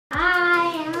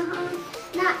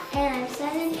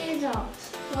So,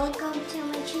 welcome to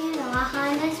my channel,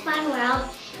 Ahana&Ziana,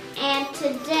 and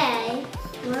today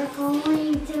we're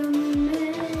going to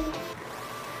make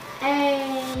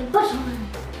a button.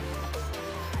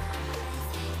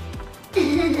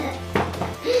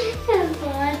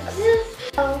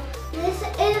 So, this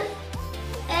is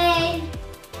a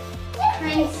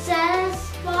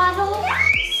princess bottle.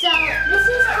 So, this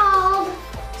is called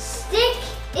Stick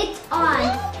It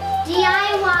On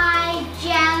DIY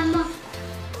Gem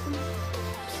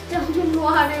Stone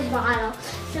Water Bottle.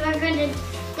 So we're going to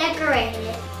decorate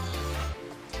it.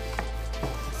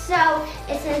 So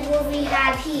it says what we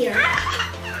have here.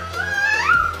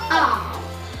 Oh,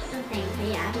 the thing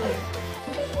we have here.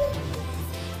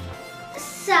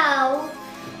 So,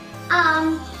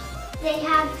 they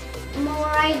have more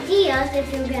ideas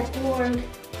if you get bored.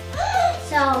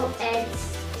 So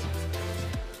it's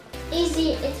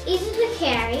easy to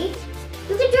carry.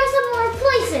 You can dress it more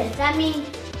places. I mean,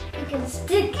 you can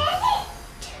stick it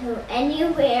to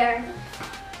anywhere.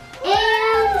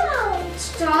 And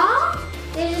straw.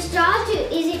 There's a straw too,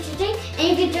 easy to drink, and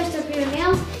you can dress up your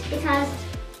nails because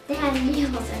they have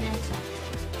nails in it.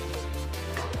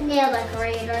 Nail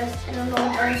decorators. I don't know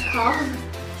what those called.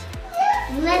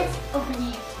 Let's open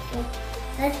it. Okay.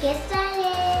 Let's get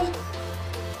started.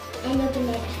 And open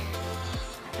it.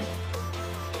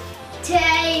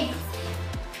 Tape.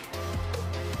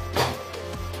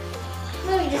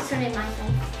 Let me just turn it my way.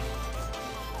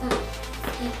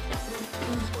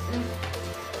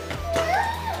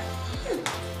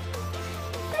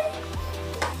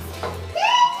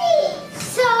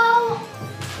 So,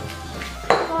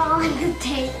 the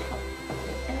tape.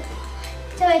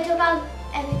 So I took out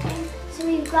everything. So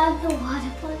we've got the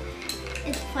water plug.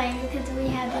 It's plain because we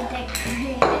have to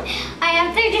decorate it. I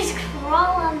have to just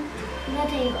crawl on the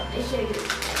table to show you.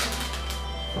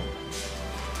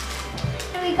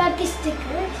 And we got the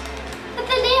stickers with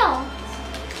the nails.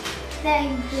 Then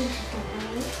blue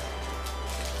stickers.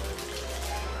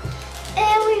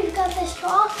 And we've got the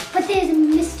straw, but there's a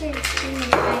mystery in the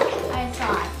back. I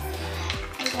saw it.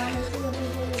 I want to see what it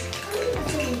is.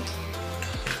 Let's see.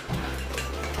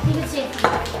 You can see it.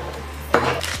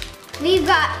 We've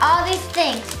got all these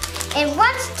things. In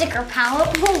one sticker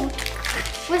palette,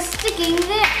 we're sticking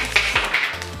this.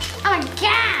 Oh my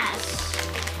gosh!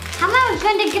 How am I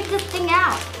going to get this thing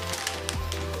out?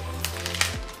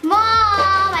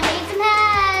 Mom, I need some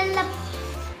help.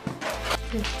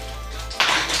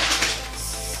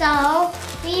 So,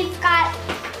 we've got,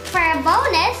 for a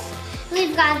bonus,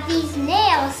 we've got these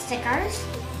nail stickers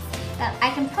that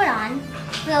I can put on.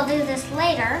 We'll do this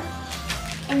later,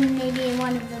 and maybe in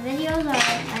one of the videos or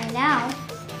right now.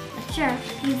 But sure,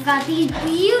 we've got these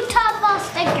beautiful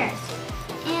stickers.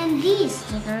 And these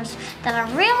stickers that are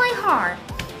really hard.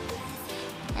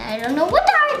 And I don't know what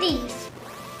are these.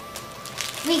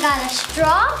 We got a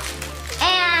straw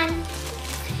and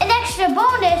an extra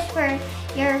bonus for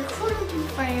your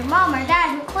mom or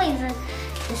dad who cleans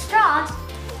the straws.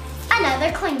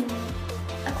 Another cleaning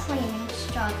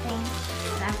straw thing.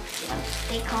 That's what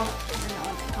they call it. I don't know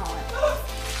what they call it.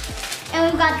 And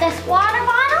we've got this water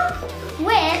bottle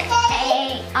with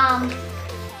a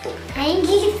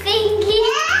hangy thingy.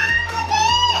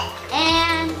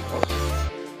 And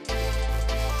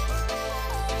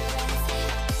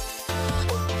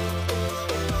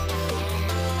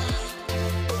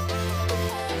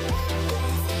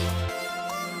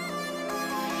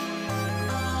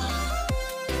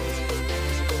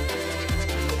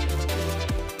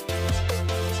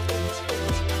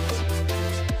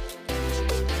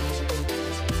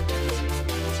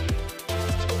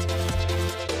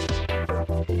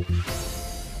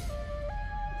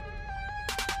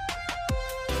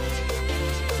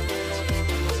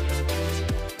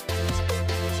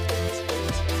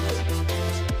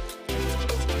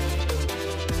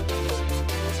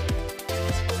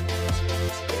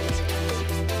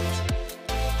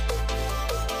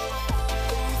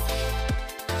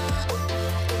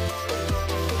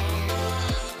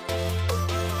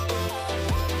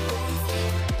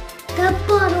the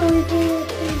bottle is in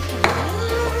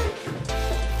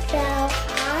so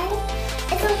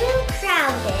it's a little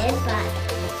crowded, but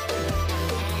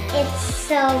it's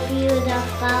so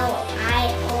beautiful. I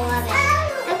love it.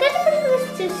 I'm gonna bring this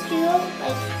to school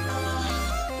like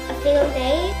a few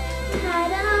days.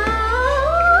 Ta-da!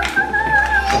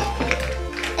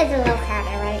 It's a little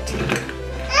crowded, right?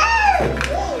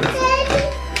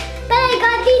 But I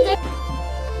got these.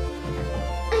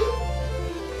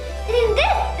 And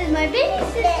this is my baby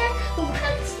sister who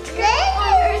puts skirt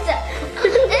on herself.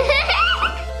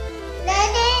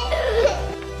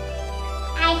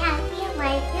 I hope you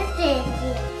like this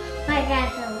video. I got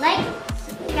to like,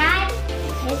 subscribe,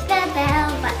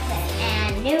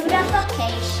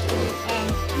 Okay.